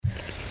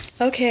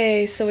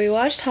Okay, so we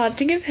watched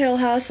Haunting of Hill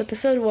House,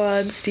 episode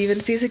 1.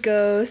 Steven sees a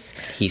ghost.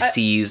 He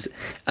sees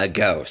a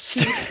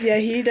ghost. Yeah,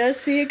 he does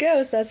see a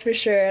ghost, that's for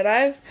sure. And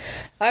I've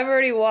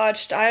already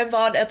watched, I'm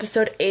on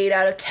episode 8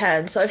 out of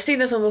 10. So I've seen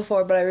this one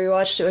before, but I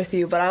rewatched it with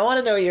you. But I want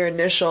to know your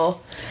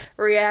initial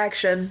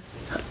reaction.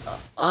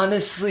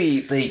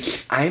 Honestly,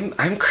 like,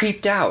 I'm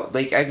creeped out.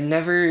 Like, I've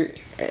never...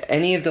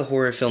 Any of the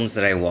horror films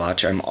that I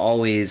watch, I'm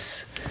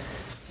always...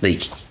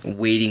 like,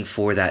 waiting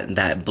for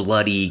that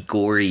bloody,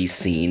 gory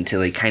scene to,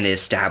 like, kind of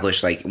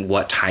establish, like,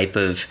 what type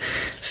of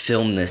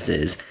film this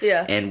is.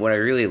 Yeah. And what I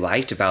really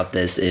liked about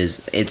this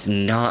is it's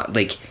not,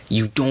 like,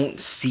 you don't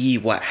see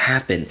what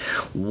happened.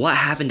 What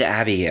happened to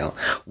Abigail?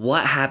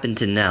 What happened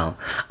to Nell?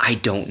 I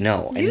don't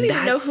know. You don't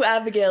even know who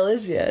Abigail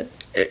is yet.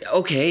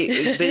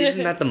 Okay, but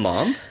isn't that the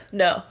mom?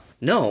 No.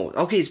 No,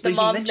 okay. The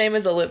mom's name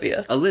is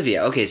Olivia.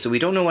 Olivia, okay, so we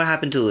don't know what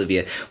happened to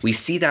Olivia. We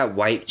see that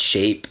white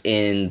shape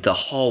in the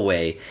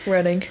hallway.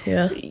 Running,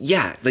 yeah.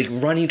 Yeah, like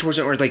running towards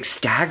them or like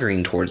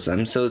staggering towards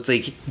them. So it's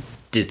like,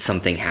 did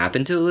something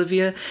happen to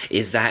Olivia?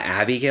 Is that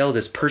Abigail,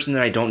 this person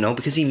that I don't know?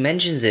 Because he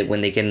mentions it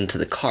when they get into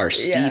the car.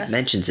 Steve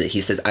mentions it.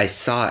 He says, I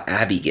saw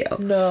Abigail.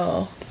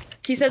 No.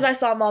 He says, I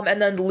saw Mom, and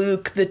then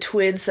Luke, the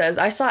twin, says,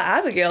 I saw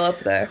Abigail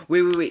up there.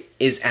 Wait.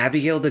 Is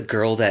Abigail the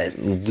girl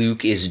that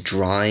Luke is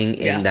drawing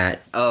in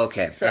that? Oh,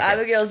 okay. So okay.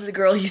 Abigail's the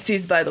girl he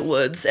sees by the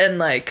woods, and,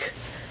 like...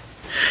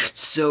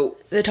 So...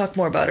 They talk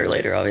more about her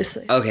later,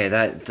 obviously. Okay,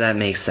 that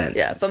makes sense.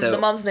 Yeah, but the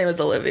mom's name is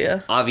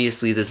Olivia.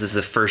 Obviously, this is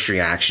a first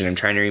reaction. I'm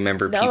trying to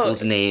remember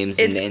people's names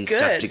and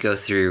stuff to go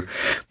through.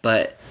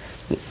 But...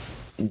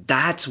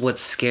 that's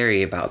what's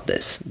scary about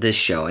this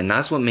show, and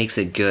that's what makes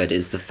it good,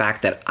 is the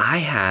fact that I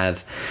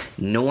have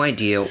no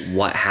idea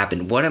what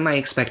happened. What am I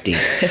expecting?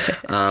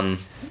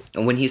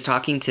 When he's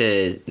talking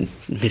to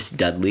Miss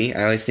Dudley,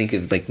 I always think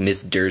of like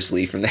Miss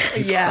Dursley from the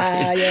Harry Potter.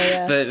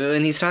 Yeah. But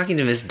when he's talking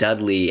to Miss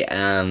Dudley,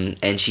 and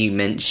Steve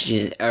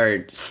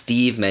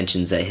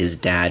mentions that his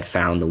dad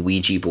found the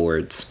Ouija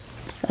boards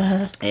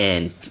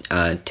and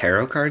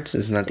tarot cards.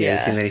 Isn't that the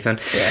other thing that he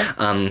found?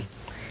 Yeah.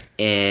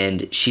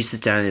 And she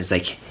sits down and is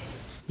like,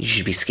 you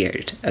should be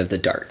scared of the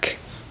dark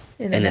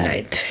in the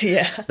night.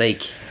 Yeah.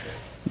 Like,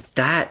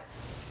 that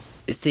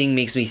thing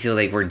makes me feel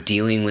like we're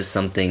dealing with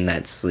something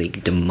that's,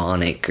 like,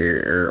 demonic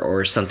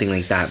or something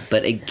like that.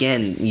 But,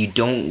 again, you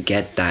don't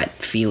get that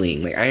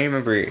feeling. Like, I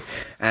remember...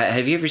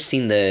 have you ever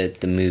seen the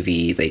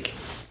movie, like...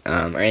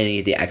 or any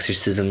of the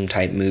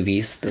exorcism-type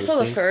movies? I saw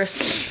the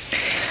first...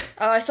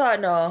 Oh, I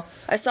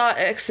saw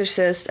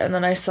Exorcist, and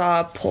then I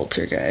saw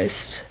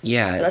Poltergeist.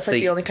 Yeah. That's like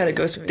the only kind of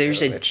ghost movie.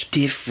 There's a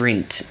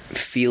different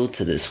feel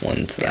to this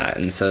one to that.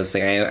 And so it's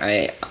like,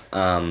 I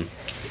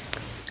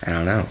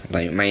don't know.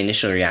 Like, my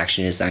initial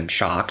reaction is I'm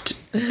shocked,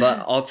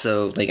 but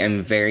also, like,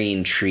 I'm very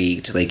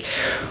intrigued. Like,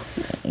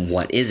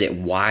 what is it?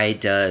 Why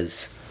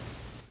does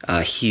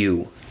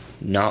Hugh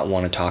not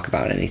want to talk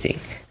about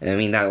anything? I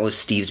mean, that was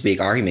Steve's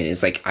big argument.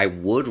 It's like, I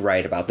would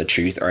write about the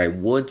truth, or I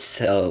would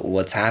tell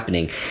what's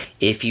happening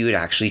if you would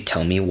actually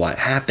tell me what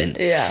happened.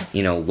 Yeah.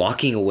 You know,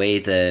 locking away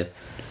the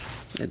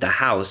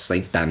house,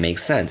 like, that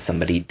makes sense.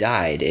 Somebody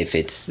died. If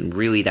it's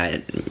really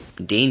that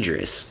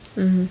dangerous,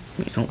 you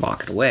don't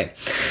lock it away.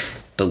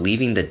 But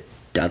leaving the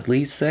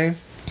Dudleys there?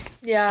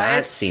 Yeah,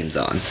 that seems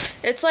odd.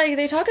 It's like,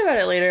 they talk about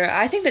it later.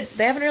 I think that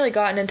they haven't really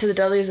gotten into the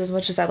Dudleys as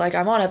much as I like.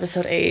 I'm on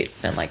episode 8,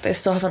 and, like, they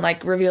still haven't,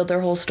 like, revealed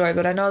their whole story.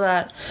 But I know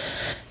that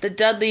the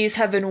Dudleys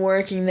have been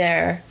working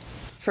there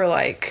for,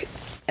 like,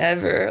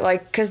 ever.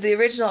 Like, because the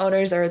original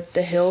owners are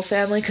the Hill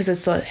family, because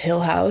it's a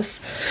Hill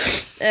house.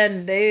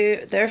 And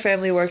their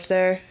family worked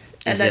there.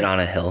 Is it on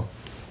a hill?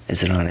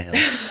 Is it on a hill?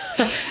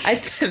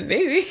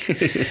 Maybe.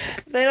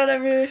 I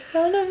don't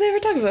know if they ever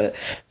talk about it.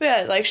 But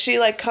yeah, like, she,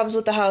 like, comes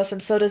with the house,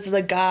 and so does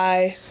the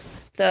guy,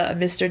 the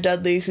Mr.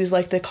 Dudley, who's,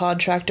 like, the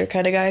contractor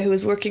kind of guy who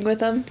was working with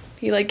them.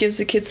 He, like, gives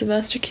the kids the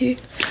master key.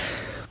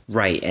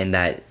 Right, and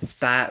that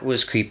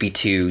was creepy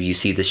too. You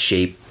see the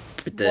shape,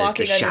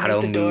 the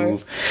shadow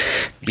move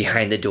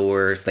behind the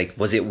door. Like,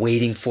 was it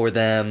waiting for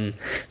them?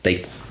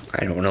 Like,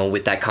 I don't know,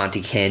 with that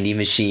cotton candy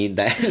machine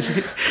that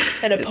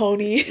and a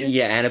pony.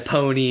 Yeah, and a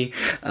pony.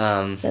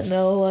 That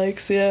Nella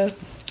likes, yeah.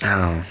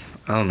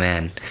 Oh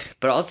man.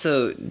 But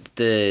also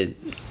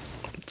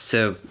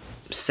so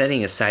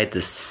setting aside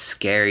the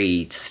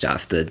scary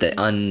stuff, the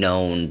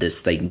unknown,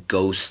 this, like,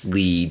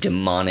 ghostly,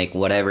 demonic,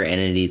 whatever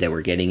entity that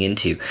we're getting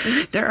into,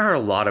 there are a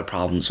lot of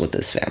problems with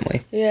this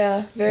family.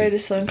 Yeah, very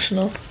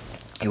dysfunctional.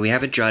 We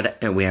have a drug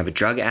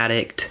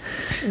addict.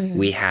 Mm-hmm.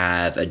 We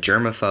have a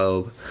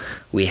germaphobe.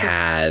 We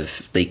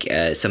have, like,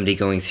 somebody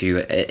going through.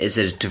 Is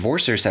it a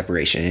divorce or a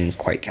separation? I didn't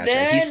quite catch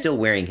it. He's still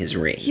wearing his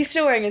ring. He's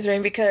still wearing his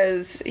ring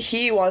because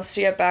he wants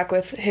to get back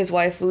with his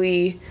wife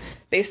Lee,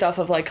 based off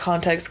of like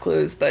context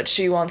clues, but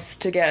she wants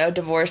to get a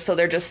divorce, so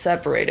they're just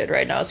separated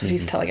right now, is what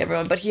he's telling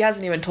everyone, but he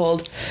hasn't even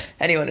told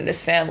anyone in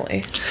his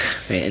family.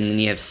 Right, and then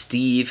you have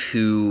Steve,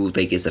 who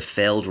like is a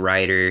failed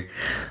writer.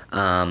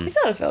 He's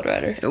not a failed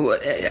writer,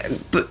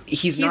 but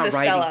he's not a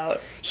writing.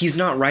 sellout. He's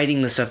not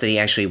writing the stuff that he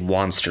actually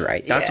wants to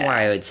write. That's Yeah.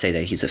 why I would say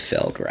that he's a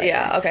failed writer.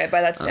 Yeah, okay, by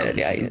that standard,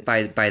 yeah, he is.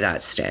 By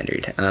that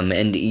standard,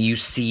 and you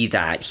see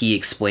that he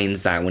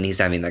explains that when he's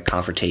having that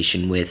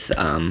confrontation with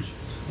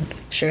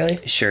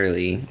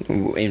Shirley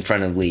in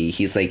front of Lee.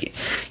 He's like,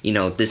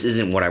 this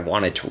isn't what I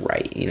wanted to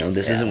write.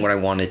 This isn't what I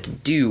wanted to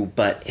do,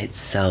 but it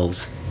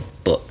sells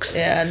books.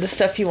 Yeah, and the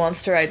stuff he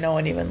wants to write, no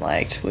one even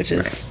liked, which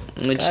is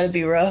gotta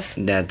be rough.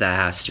 That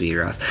has to be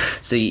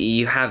rough. So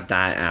you have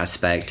that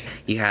aspect.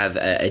 You have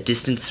a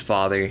distanced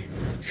father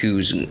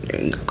who's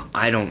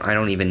I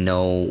don't even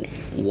know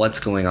what's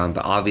going on,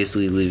 but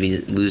obviously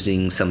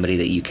losing somebody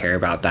that you care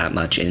about that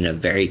much in a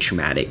very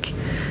traumatic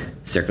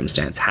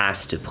circumstance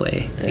has to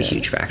play a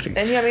huge factor.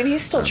 And yeah, I mean,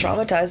 he's still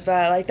traumatized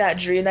by it. Like that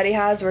dream that he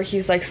has where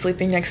he's like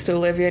sleeping next to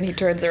Olivia and he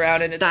turns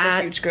around and it's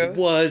a huge ghost.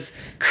 That was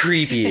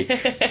creepy.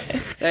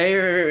 I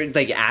remember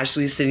like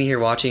Ashley sitting here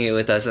watching it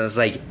with us and I was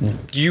like,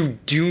 you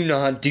do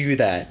not do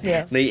that.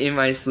 Yeah. Like in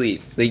my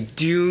sleep. Like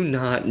do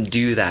not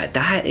do that.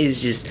 That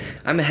is just,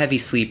 I'm a heavy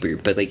sleeper,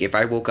 but like if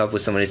I woke up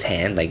with someone's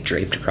hand like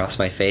draped across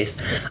my face,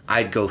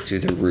 I'd go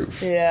through the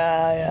roof.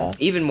 Yeah.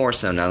 Even more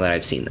so now that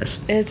I've seen this.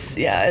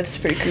 It's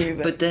pretty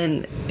creepy. But then,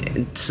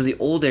 so the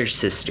older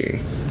sister,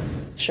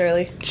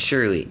 Shirley,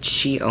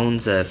 she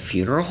owns a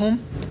funeral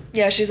home?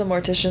 Yeah, she's a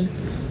mortician.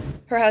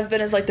 Her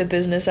husband is like the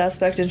business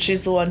aspect, and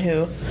she's the one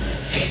who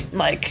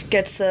like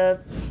gets the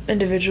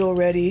individual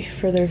ready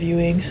for their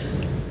viewing.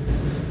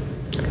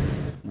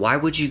 Why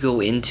would you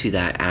go into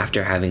that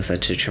after having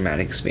such a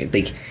traumatic experience?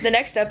 Like the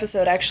next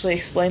episode actually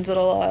explains it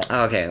a lot.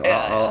 Okay,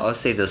 well, I'll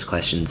save those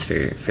questions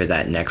for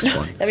that next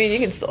one. I mean, you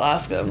can still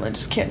ask them. I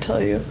just can't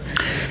tell you.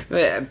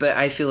 But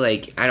I feel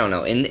like, I don't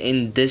know,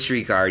 in this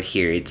regard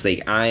here, it's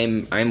like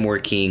I'm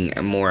working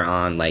more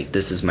on like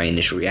this is my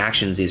initial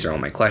reactions. These are all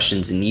my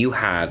questions, and you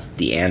have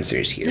the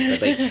answers here.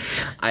 But like,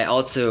 I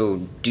also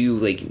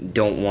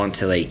don't want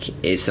to like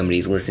if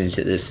somebody's listening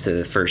to this to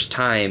the first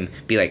time,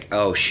 be like,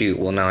 oh shoot,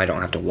 well now I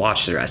don't have to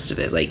watch the rest of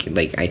it. Like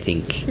I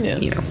think I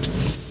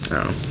don't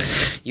know.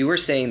 You were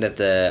saying that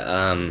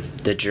the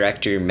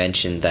director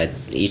mentioned that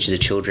each of the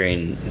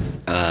children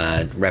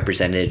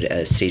represented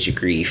a stage of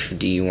grief.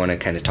 Do you want to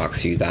kind of talk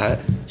through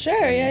that?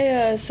 Sure,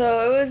 yeah.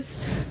 So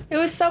it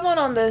was someone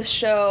on this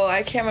show,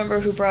 I can't remember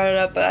who brought it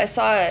up, but I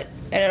saw it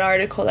in an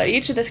article that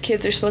each of the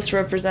kids are supposed to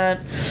represent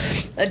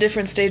a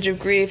different stage of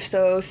grief.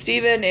 So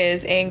Steven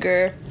is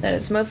anger, and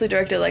it's mostly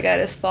directed like at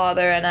his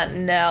father and at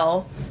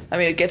Nell. I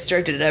mean, it gets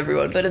directed at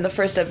everyone, but in the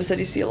first episode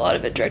you see a lot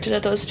of it directed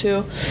at those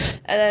two.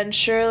 And then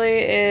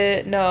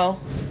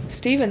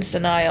Steven's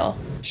denial.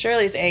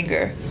 Shirley's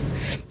anger.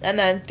 And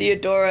then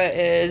Theodora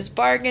is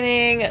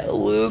bargaining,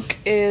 Luke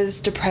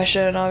is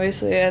depression,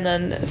 obviously, and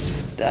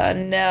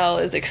then Nell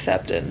is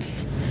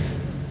acceptance.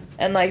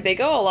 And, like, they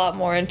go a lot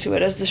more into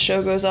it as the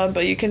show goes on,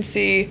 but you can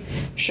see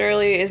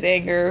Shirley is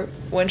anger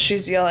when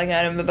she's yelling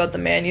at him about the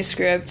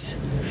manuscript.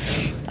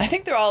 I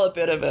think they're all a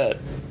bit of it,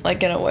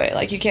 like, in a way.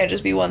 Like, you can't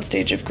just be one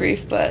stage of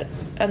grief, but...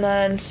 And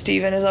then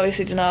Steven is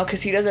obviously denial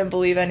because he doesn't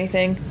believe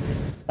anything.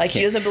 Like,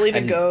 he doesn't believe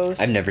in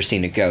ghosts. I've never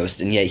seen a ghost,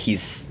 and yet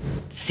he's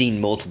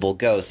seen multiple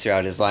ghosts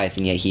throughout his life,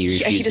 and yet he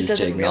refuses to acknowledge it. He just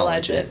doesn't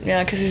realize it.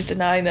 Yeah, because he's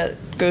denying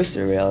that ghosts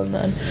are real, and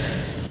then...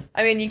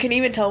 I mean, you can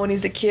even tell when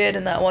he's a kid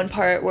in that one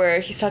part where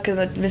he's talking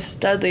to Mrs.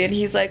 Dudley, and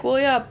he's like, well,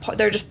 yeah,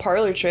 they're just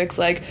parlor tricks,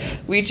 like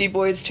Ouija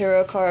boards,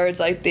 tarot cards,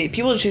 like,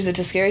 people choose it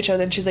to scare each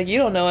other, and she's like, you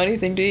don't know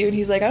anything, do you? And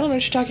he's like, I don't know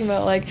what you're talking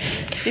about, like,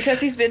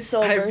 because he's been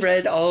so I've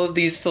read all of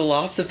these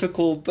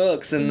philosophical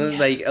books, and then,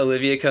 like,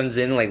 Olivia comes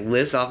in and, like,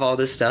 lists off all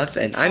this stuff,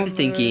 and I'm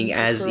thinking,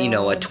 as, you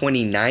know, a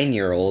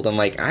 29-year-old, I'm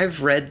like,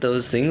 I've read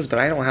those things, but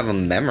I don't have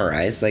them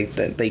memorized,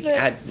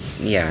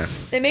 yeah.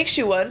 It makes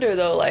you wonder,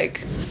 though,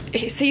 like,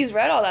 he's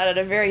read all that at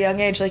a very young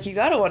age, like, you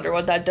gotta wonder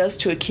what that does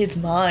to a kid's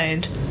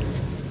mind.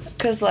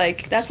 Because,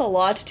 like, that's a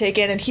lot to take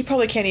in, and he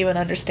probably can't even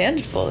understand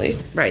it fully.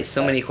 Right,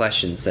 so many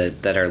questions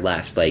that are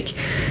left. Like,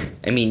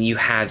 I mean, you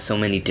have so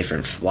many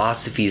different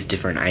philosophies,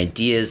 different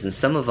ideas, and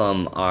some of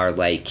them are,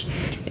 like,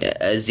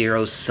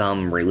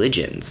 zero-sum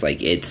religions.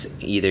 Like, it's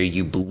either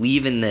you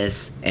believe in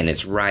this, and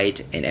it's right,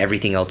 and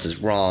everything else is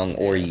wrong,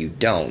 or you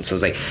don't. So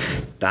it's like,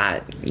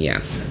 that,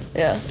 yeah.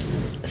 Yeah.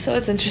 So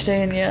it's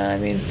interesting, and yeah, I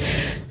mean,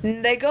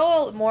 they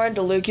go more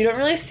into Luke. You don't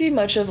really see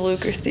much of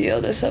Luke or Theo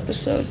this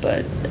episode,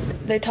 but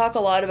they talk a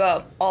lot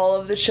about all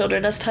of the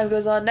children as time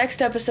goes on. Next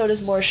episode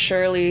is more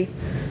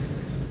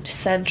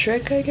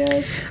Shirley-centric, I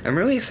guess. I'm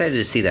really excited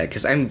to see that,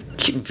 because I'm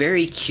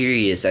very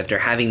curious, after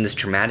having this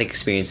traumatic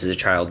experience as a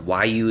child,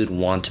 why you would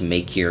want to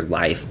make your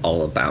life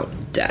all about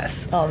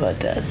death. All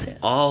about death, yeah.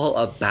 All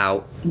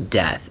about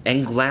death,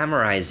 and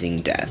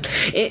glamorizing death.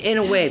 In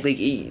a way, like,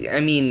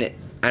 I mean...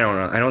 I don't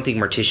know. I don't think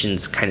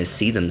morticians kind of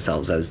see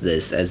themselves as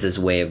this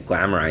way of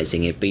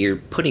glamorizing it, but you're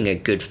putting a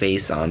good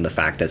face on the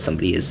fact that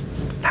somebody is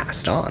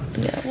passed on.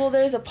 Yeah. Well,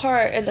 there's a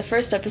part in the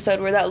first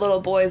episode where that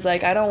little boy's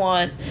like, I don't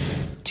want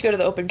to go to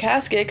the open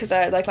casket because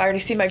I already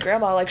see my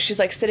grandma, like she's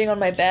like sitting on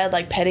my bed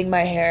like petting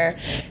my hair,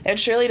 and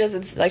Shirley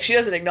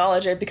doesn't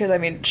acknowledge it because I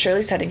mean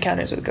Shirley's had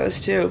encounters with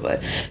ghosts too,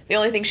 but the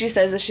only thing she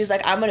says is she's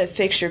like, I'm gonna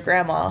fix your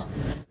grandma,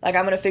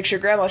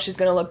 she's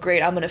gonna look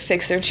great, I'm gonna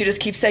fix her, and she just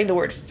keeps saying the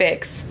word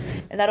fix,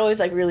 and that always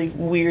like really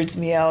weirds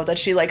me out that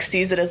she like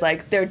sees it as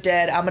like they're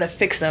dead, I'm gonna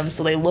fix them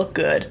so they look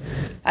good.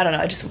 I don't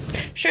know,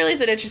 Shirley's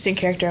an interesting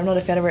character. I'm not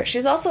a fan of her.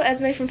 She's also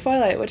Esme from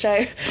Twilight, which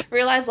I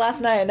realized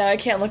last night, and now I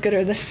can't look at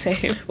her the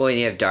same. Well, and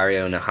you have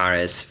Dario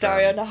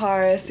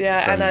Naharis.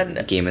 Yeah, and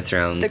then Game of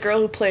Thrones. The girl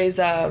who plays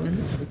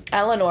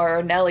Eleanor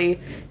or Nellie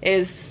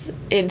is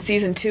in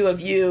season 2 of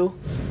You.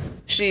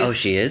 She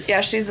is?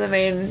 Yeah, she's the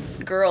main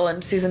girl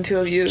in season 2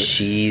 of You.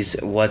 She's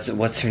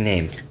what's her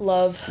name?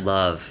 Love.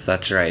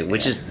 That's right.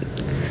 Which is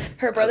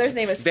her brother's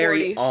name is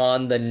very 40.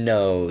 On the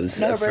nose.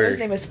 No, her brother's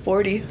name is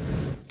 40.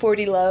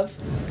 40 Love.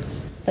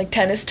 Like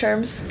tennis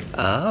terms.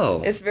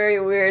 Oh. It's very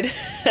weird.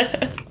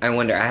 I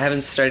wonder.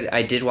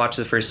 I did watch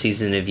the first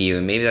season of You,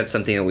 and maybe that's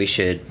something that we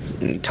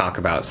should talk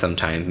about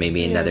sometime.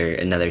 Maybe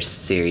another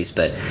series,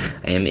 but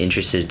I am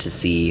interested to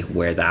see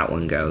where that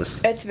one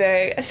goes. It's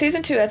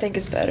season 2 I think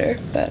is better,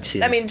 but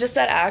I mean just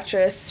that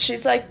actress,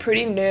 she's like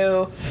pretty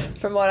new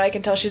from what I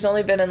can tell. She's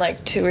only been in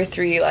like 2 or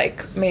 3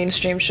 like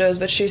mainstream shows,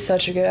 but she's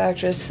such a good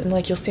actress, and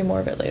like you'll see more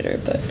of it later,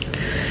 but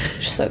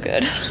she's so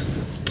good.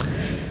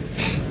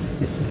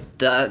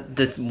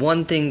 The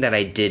one thing that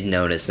I did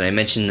notice, and I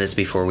mentioned this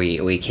before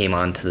we came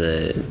on to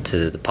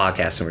the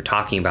podcast and we're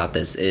talking about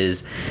this,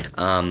 is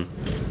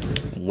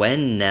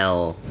when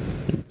Nell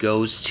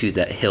goes to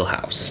the Hill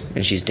House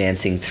and she's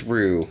dancing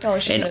through,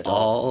 and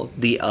all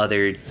the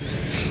other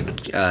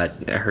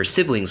her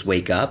siblings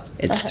wake up.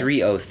 It's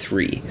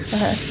 3:03,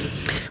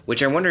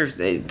 which I wonder if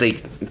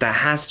that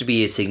has to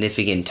be a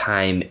significant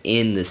time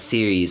in the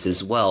series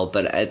as well.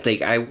 But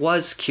I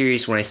was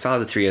curious when I saw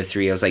the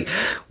 3:03. I was like,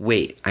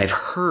 wait, I've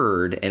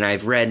heard and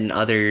I've read in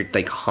other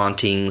like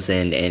hauntings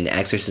and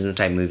exorcism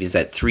type movies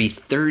that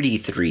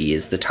 3:33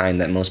 is the time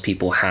that most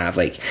people have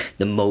like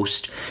the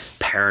most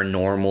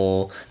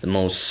paranormal, the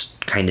most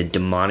kind of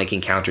demonic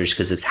encounters,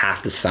 because it's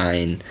half the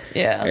sign,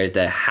 or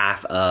the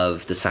half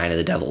of the sign of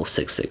the devil,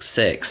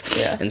 666.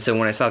 And so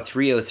when I saw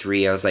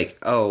 3:03, I was like,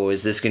 oh,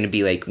 is this going to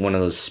be like one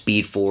of those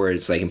speed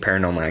forwards like in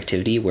Paranormal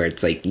Activity where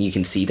it's like you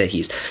can see that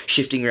he's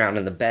shifting around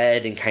in the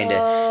bed and kind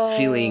of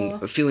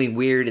feeling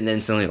weird, and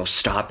then suddenly it'll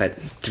stop at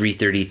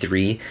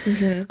 3:33,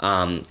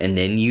 and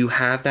then you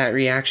have that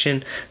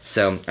reaction.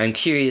 So I'm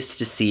curious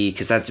to see,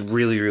 because that's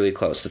really, really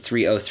close to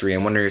 3:03. I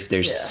wonder if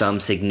there's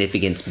some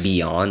significance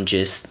beyond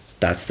just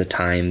that's the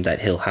time that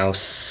Hill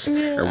House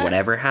or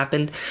whatever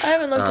happened. I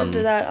haven't looked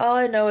into that. All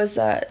I know is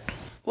that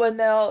when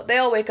they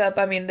all wake up,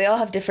 I mean, they all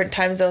have different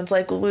time zones.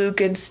 Like Luke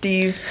and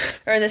Steve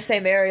are in the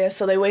same area,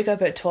 so they wake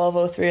up at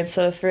 12:03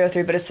 instead of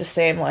 3:03, but it's the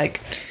same,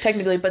 like,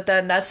 technically. But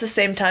then that's the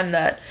same time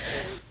that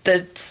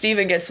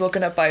Steven gets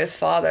woken up by his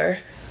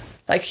father.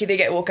 Like, they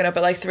get woken up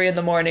at, like, 3 in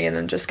the morning and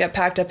then just get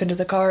packed up into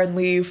the car and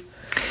leave.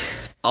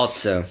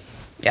 Also,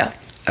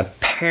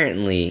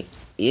 apparently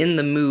in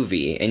the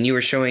movie, and you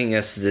were showing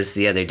us this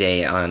the other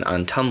day on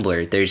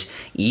Tumblr, there's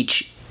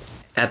each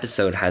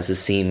episode has a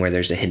scene where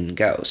there's a hidden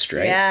ghost,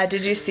 right? Yeah,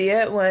 did you see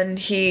it when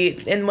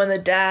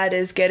the dad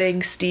is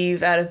getting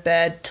Steve out of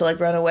bed to like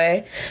run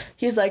away?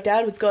 He's like,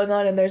 Dad, what's going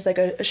on? And there's like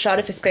a shot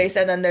of his face,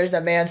 and then there's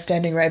a man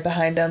standing right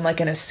behind him,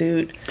 like in a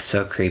suit.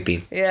 So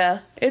creepy. Yeah,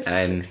 it's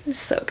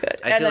so good.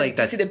 I feel like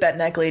that's... You see the bent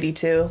neck lady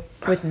too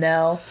with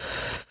Nell.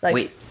 Like,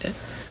 wait.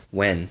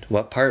 When?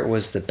 What part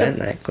was the bent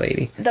neck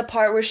lady? The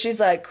part where she's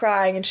like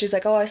crying and she's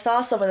like, oh, I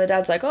saw someone. The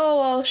dad's like, oh,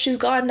 well, she's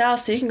gone now,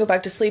 so you can go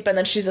back to sleep. And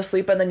then she's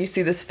asleep, and then you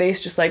see this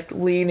face just like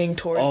leaning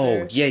towards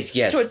her. Oh,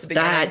 yes. Towards the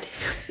beginning.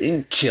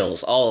 That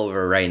chills all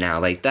over right now.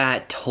 Like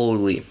that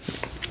totally.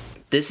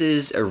 This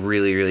is a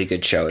really, really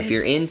good show. If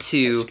you're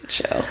into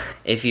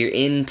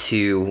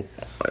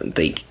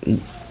like,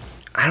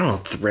 I don't know,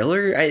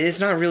 thriller? It's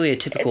not really a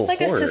typical horror.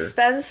 It's like a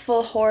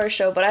suspenseful horror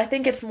show, but I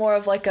think it's more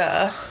of like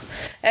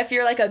if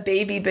you're like a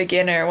baby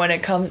beginner when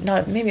it comes,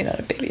 maybe not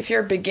a baby, if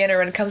you're a beginner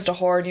when it comes to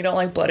horror and you don't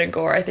like blood and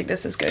gore, I think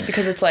this is good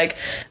because it's like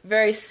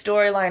very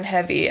storyline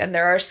heavy and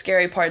there are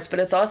scary parts, but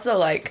it's also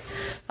like,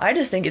 I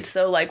just think it's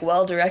so like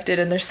well directed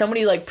and there's so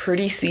many like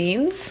pretty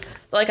scenes.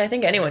 Like I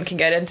think anyone can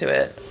get into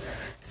it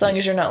as long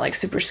as you're not like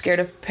super scared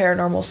of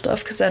paranormal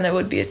stuff, because then it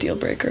would be a deal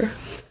breaker.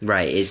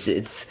 Right.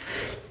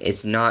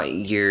 It's not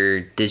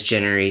this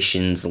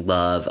generation's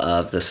love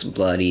of this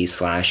bloody,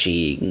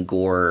 slashy,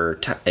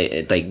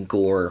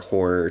 gore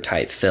horror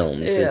type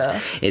films. Yeah.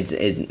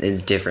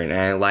 It's different, and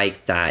I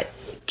like that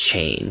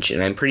change.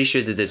 And I'm pretty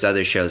sure that there's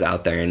other shows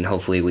out there, and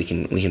hopefully we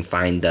can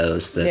find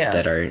those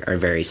that are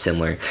very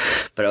similar.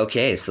 But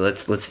okay, so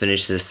let's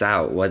finish this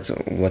out. What's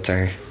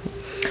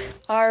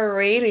our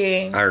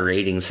rating? Our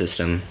rating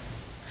system.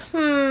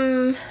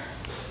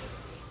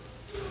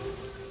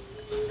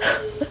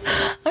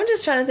 I'm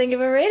was trying to think of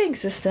a rating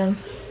system.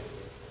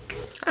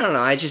 I don't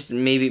know. I just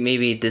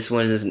maybe this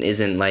one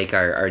isn't like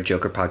our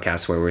Joker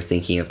podcast where we're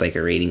thinking of like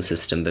a rating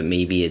system, but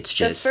maybe it's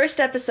just the first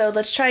episode.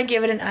 Let's try and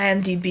give it an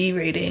IMDb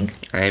rating.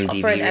 IMDb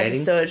for an rating?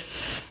 episode.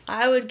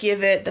 I would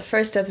give it the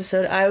first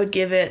episode. I would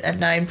give it a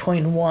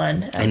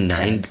 9.1. A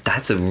 9.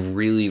 That's a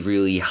really,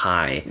 really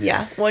high.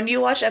 Yeah. When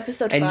you watch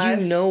episode 5,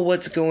 and you know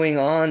what's going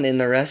on in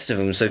the rest of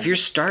them. So if you're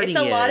starting it's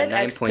a lot at of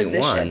 9.1,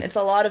 exposition. It's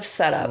a lot of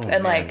setup,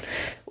 and man.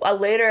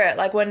 later,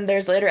 like when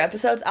there's later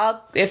episodes,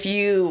 if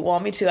you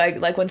want me to,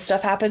 like when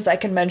stuff happens, I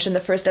can mention the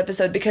first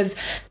episode because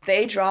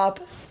they drop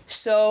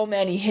so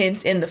many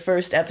hints in the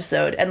first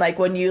episode, and like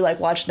when you like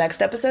watch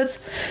next episodes,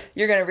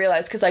 you're gonna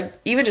realize, because like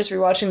even just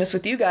rewatching this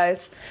with you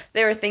guys,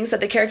 there were things that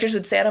the characters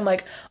would say and I'm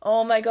like,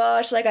 oh my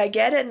gosh, like I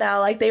get it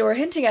now, like they were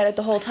hinting at it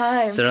the whole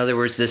time. So in other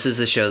words, this is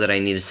a show that I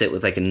need to sit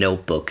with like a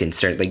notebook and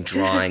start like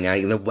drawing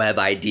out the web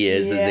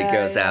ideas as it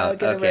goes out.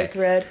 Get Okay. a red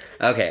thread.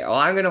 Okay, well,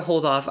 I'm gonna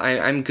hold off.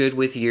 I'm good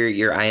with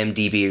your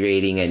IMDb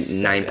rating at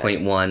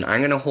 9.1.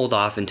 I'm gonna hold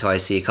off until I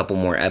see a couple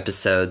more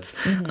episodes.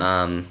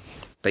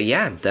 But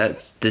yeah,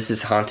 this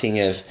is Haunting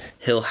of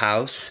Hill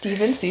House.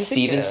 Steven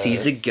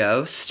sees a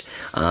ghost.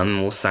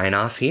 We'll sign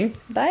off here.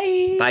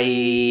 Bye.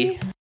 Bye.